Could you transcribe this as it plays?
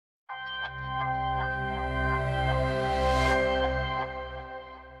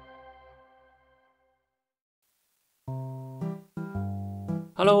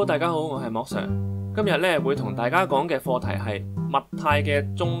Hello， 大家好，我係莫 Sir。今日咧會同大家講嘅課題係物態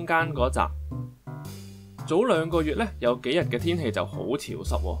嘅中間嗰集。早2個月咧有幾日嘅天氣就好潮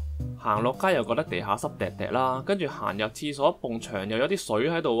濕，行落街又覺得地下濕滴滴啦，跟住行入廁所埲牆又有啲水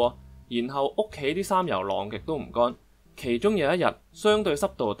喺度，然後屋企啲衫又晾極都唔乾。其中有一日相對濕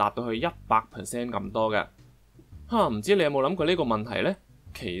度達到去100% 咁多嘅。唔知你有冇諗過呢個問題呢？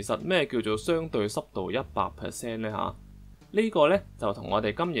其實咩叫做相對濕度100% 呢？呢個呢，就同我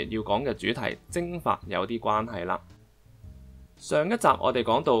哋今日要講嘅主題蒸發有啲關係啦。上一集我哋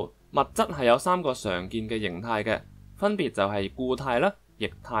講到物質係有3個常見嘅形態嘅，分別就係固態啦、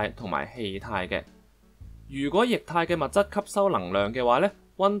液態同埋氣態嘅。如果液態嘅物質吸收能量嘅話呢，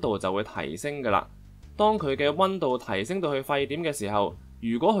溫度就會提升噶啦。當佢嘅溫度提升到去沸點嘅時候，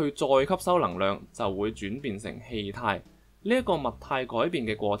如果佢再吸收能量，就會轉變成氣態。呢一個物態改變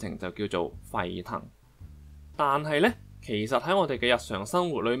嘅過程就叫做沸騰。但係呢，其實喺我哋嘅日常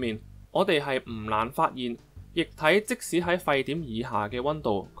生活裏面，我哋係唔難發現液體即使喺沸點以下嘅溫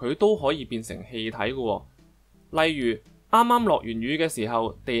度，佢都可以變成氣體嘅。例如啱啱落完雨嘅時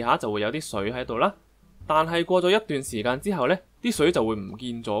候，地下就會有啲水喺度啦。但係過咗一段時間之後呢，啲水就會唔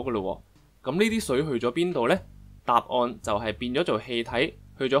見咗嘅咯。咁呢啲水去咗邊度呢？答案就係變咗做氣體，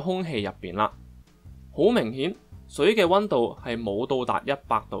去咗空氣入邊啦。好明顯，水嘅溫度係冇到達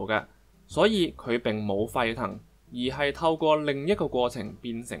100度嘅，所以佢並冇沸騰，而係透過另一個過程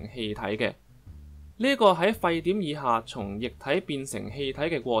變成氣體嘅。呢個喺沸點以下從液體變成氣體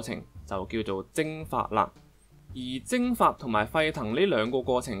嘅過程就叫做蒸發啦。而蒸發同埋沸騰呢2個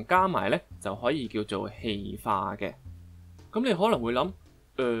過程加埋呢，就可以叫做氣化嘅。咁你可能會諗，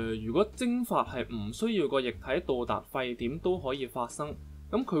如果蒸發係唔需要個液體到達沸點都可以發生，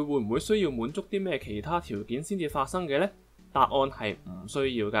咁佢會唔會需要滿足啲咩其他條件先至發生嘅呢？答案係唔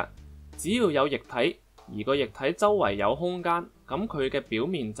需要㗎。只要有液體，而個液體周圍有空間，咁佢嘅表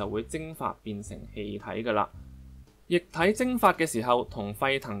面就會蒸發變成氣體㗎啦。液體蒸發嘅時候同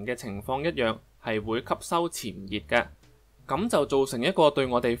沸騰嘅情況一樣，係會吸收潛熱嘅，咁就造成一個對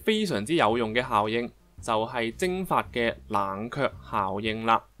我哋非常之有用嘅效應，就係蒸發嘅冷卻效應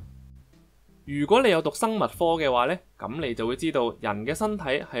啦。如果你有讀生物科嘅話呢，咁你就會知道人嘅身體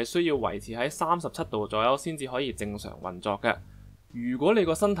係需要維持喺37度左右先至可以正常運作嘅。如果你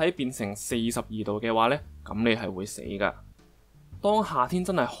個身體變成42度嘅話呢，咁你係會死噶。當夏天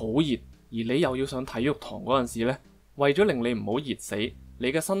真係好熱，而你又要上體育堂嗰陣時呢，為咗令你唔好熱死，你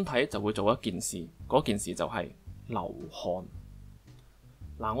嘅身體就會做一件事，嗰件事就係流汗。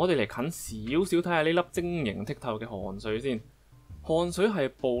嗱，我哋嚟近少少睇下呢粒晶瑩剔透嘅汗水先。汗水係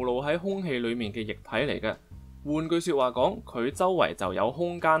暴露喺空氣裡面嘅液體嚟嘅，換句說話講，佢周圍就有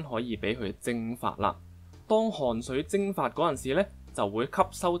空間可以俾佢蒸發啦。當汗水蒸發嗰陣時呢，就會吸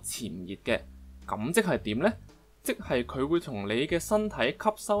收潛熱嘅，咁即係點呢？即係佢會從你嘅身體吸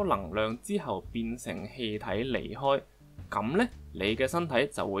收能量之後變成氣體離開，咁呢，你嘅身體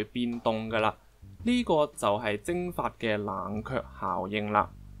就會變凍噶啦。呢個就係蒸發嘅冷卻效應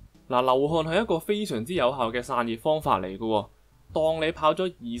啦。流汗係一個非常之有效嘅散熱方法嚟嘅。當你跑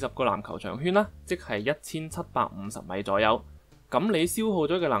咗20個籃球場圈啦，即係1750米左右，咁你消耗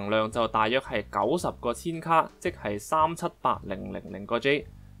咗嘅能量就大約係90個千卡，即係3780000個 J。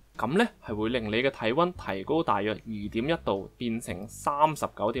咁呢係會令你嘅體溫提高大約2.1度，變成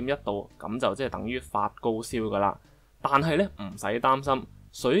39.1度，咁就即係等於發高燒噶啦。但係呢，唔使擔心，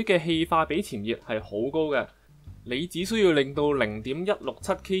水嘅氣化比潛熱係好高嘅。你只需要令到0.167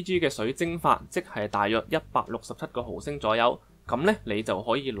 kg 嘅水蒸發，即係大約167個毫升左右，咁呢，你就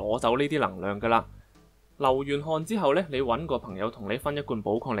可以攞走呢啲能量噶啦。流完汗之後呢，你揾個朋友同你分一罐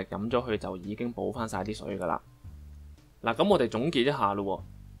寶礦力飲咗佢，就已經補翻晒啲水噶啦。咁我哋總結一下咯。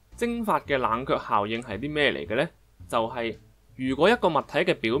蒸發嘅冷卻效應係啲咩嚟嘅呢？就係如果一個物體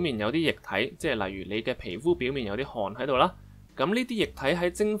嘅表面有啲液體，即係例如你嘅皮膚表面有啲汗喺度啦，咁呢啲液體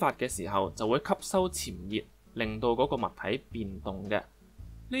喺蒸發嘅時候就會吸收潛熱，令到嗰個物體變凍嘅。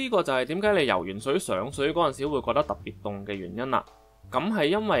呢個就係點解你游完水上水嗰陣時會覺得特別凍嘅原因啦。咁係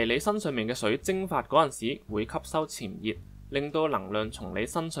因為你身上面嘅水蒸發嗰陣時會吸收潛熱，令到能量從你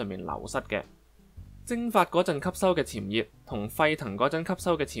身上面流失嘅。蒸發嗰陣吸收嘅潛熱同沸騰嗰陣吸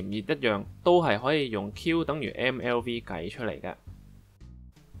收嘅潛熱一樣，都係可以用 Q 等於 mLV 計出嚟嘅。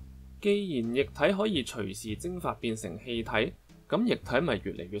既然液體可以隨時蒸發變成氣體，咁液體咪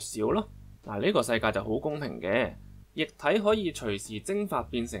越嚟越少咯。呢個世界就好公平嘅，液體可以隨時蒸發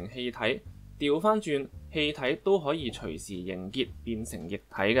變成氣體，調翻轉氣體都可以隨時凝結變成液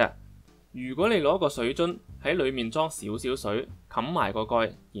體嘅。如果你攞個水樽喺裡面裝少少水，冚埋個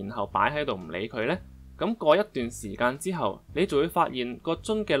蓋，然後擺喺度唔理佢呢，咁過一段時間之後，你就會發現個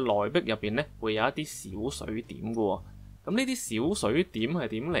樽嘅內壁入邊呢會有一啲小水點嘅喎。咁呢啲小水點係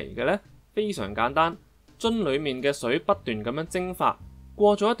點嚟嘅呢？非常簡單，樽裡面嘅水不斷咁樣蒸發，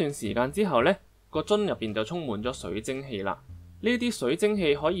過咗一段時間之後呢，個樽入邊就充滿咗水蒸氣啦。呢啲水蒸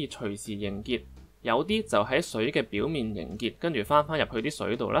氣可以隨時凝結，有啲就喺水嘅表面凝結，跟住翻入去啲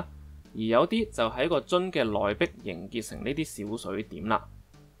水度啦。而有啲就喺個樽嘅內壁凝結成呢啲小水點啦。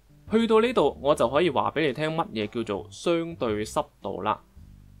去到呢度，我就可以話俾你聽乜嘢叫做相對濕度啦。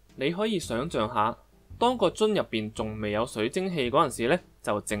你可以想像下，當個樽入邊仲未有水蒸氣嗰陣時呢，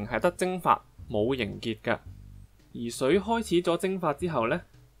就淨係得蒸發冇凝結㗎。而水開始咗蒸發之後呢，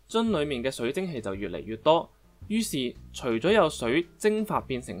樽裡面嘅水蒸氣就越嚟越多。於是除咗有水蒸發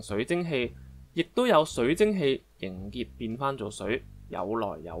變成水蒸氣，亦都有水蒸氣凝結變返做水，有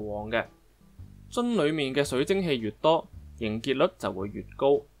來有往嘅。樽裡面嘅水蒸氣越多，凝結率就會越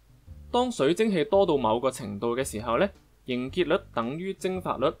高。當水蒸氣多到某個程度嘅時候呢，凝結率等於蒸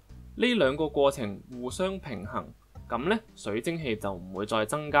發率，呢兩個過程互相平衡，咁呢水蒸氣就唔會再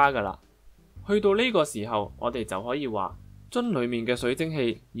增加㗎啦。去到呢個時候，我哋就可以話樽裡面嘅水蒸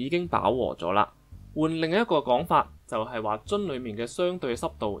氣已經飽和咗啦。換另一個講法，就係話樽裡面嘅相對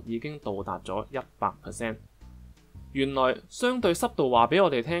濕度已經到達咗 100%。原來相對濕度話俾我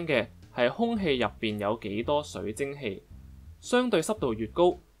哋聽嘅係空氣入邊有幾多水蒸氣，相對濕度越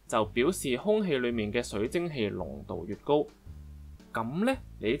高，就表示空氣裡面嘅水蒸氣濃度越高。咁呢，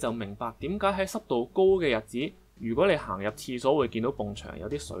你就明白點解喺濕度高嘅日子，如果你行入廁所會見到埲牆有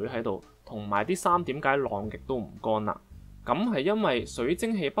啲水喺度，同埋啲衫點解晾極都唔乾啦。咁係因為水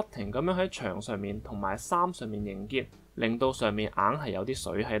蒸氣不停咁樣喺牆上面同埋衫上面凝結，令到上面硬係有啲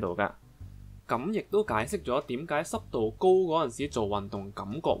水喺度㗎。咁亦都解釋咗點解濕度高嗰陣時做運動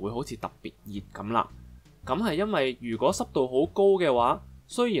感覺會好似特別熱咁啦。咁係因為如果濕度好高嘅話，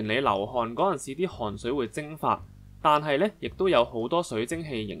雖然你流汗嗰陣時啲汗水會蒸發，但係呢亦都有好多水蒸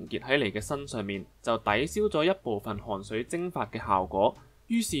氣凝結喺你嘅身上面，就抵消咗一部分汗水蒸發嘅效果，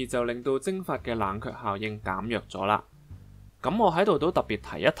於是就令到蒸發嘅冷卻效應減弱咗啦。咁我喺度都特別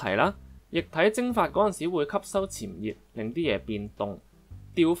提一提啦，液體蒸發嗰陣時會吸收潛熱，令啲嘢變凍。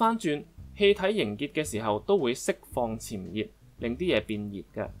調翻轉，氣體凝結嘅時候都會釋放潛熱，令啲嘢變熱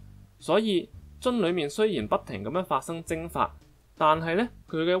嘅。所以樽裡面雖然不停咁樣發生蒸發，但係呢，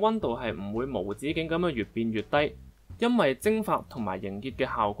佢嘅溫度係唔會無止境咁樣越變越低，因為蒸發同埋凝結嘅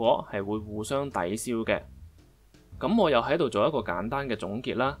效果係會互相抵消嘅。咁我又喺度做一個簡單嘅總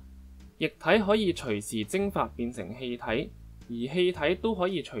結啦。液體可以隨時蒸發變成氣體，而氣體都可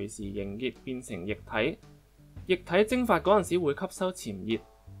以隨時凝結變成液體。液體蒸發嗰陣時會吸收潛熱，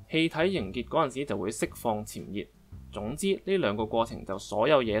氣體凝結嗰陣時就會釋放潛熱。總之呢兩個過程就所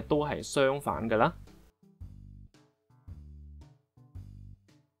有嘢都係相反㗎啦。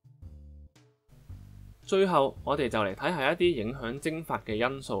最後我哋就嚟睇下一啲影響蒸發嘅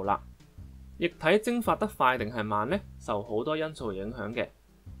因素啦。液體蒸發得快定係慢呢？受好多因素影響嘅。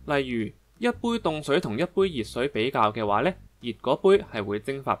例如一杯凍水同一杯熱水比較嘅話呢，熱嗰杯係會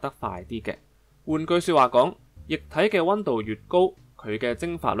蒸發得快啲嘅。換句說話講，液體嘅溫度越高，佢嘅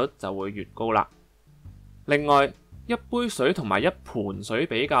蒸發率就會越高啦。另外，一杯水同埋一盆水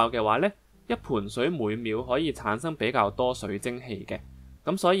比較嘅話呢，一盆水每秒可以產生比較多水蒸氣嘅。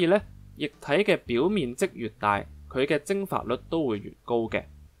咁所以呢，液體嘅表面積越大，佢嘅蒸發率都會越高嘅。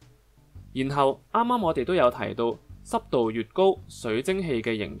然後啱啱我哋都有提到，濕度越高，水蒸氣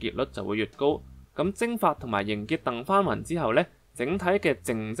嘅凝結率就會越高。咁蒸發同埋凝結掟翻勻之後呢，整體嘅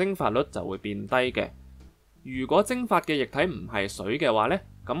淨蒸發率就會變低嘅。如果蒸發嘅液體唔係水嘅話呢，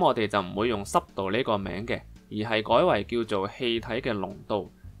咁我哋就唔會用濕度呢個名嘅，而係改為叫做氣體嘅濃度，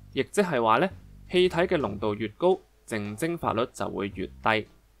亦即係話呢，氣體嘅濃度越高，淨蒸發率就會越低。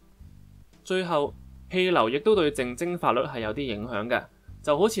最後，氣流亦都對淨蒸發率係有啲影響嘅。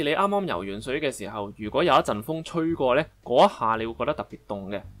就好似你啱啱游完水嘅時候，如果有一陣風吹過呢，嗰一下你會覺得特別凍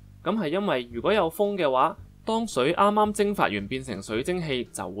嘅。咁係因為如果有風嘅話，當水啱啱蒸發完變成水蒸氣，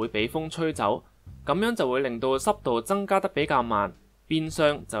就會俾風吹走，咁樣就會令到濕度增加得比較慢，變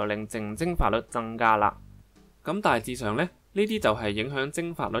相就令淨蒸發率增加啦。咁大致上呢，呢啲就係影響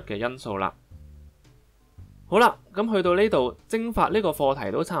蒸發率嘅因素啦。好啦，咁去到呢度，蒸發呢個課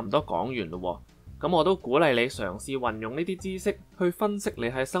題都差唔多講完咯。咁我都鼓勵你嘗試運用呢啲知識去分析你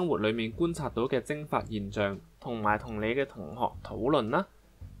喺生活裏面觀察到嘅蒸發現象，同埋同你嘅同學討論啦。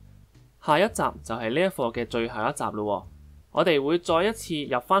下一集就係呢一課嘅最後一集咯。我哋會再一次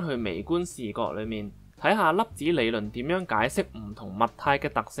入翻去微觀視覺裏面，睇下粒子理論點樣解釋唔同物態嘅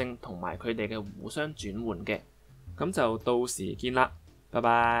特性同埋佢哋嘅互相轉換嘅。咁就到時見啦，拜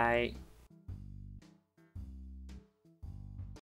拜。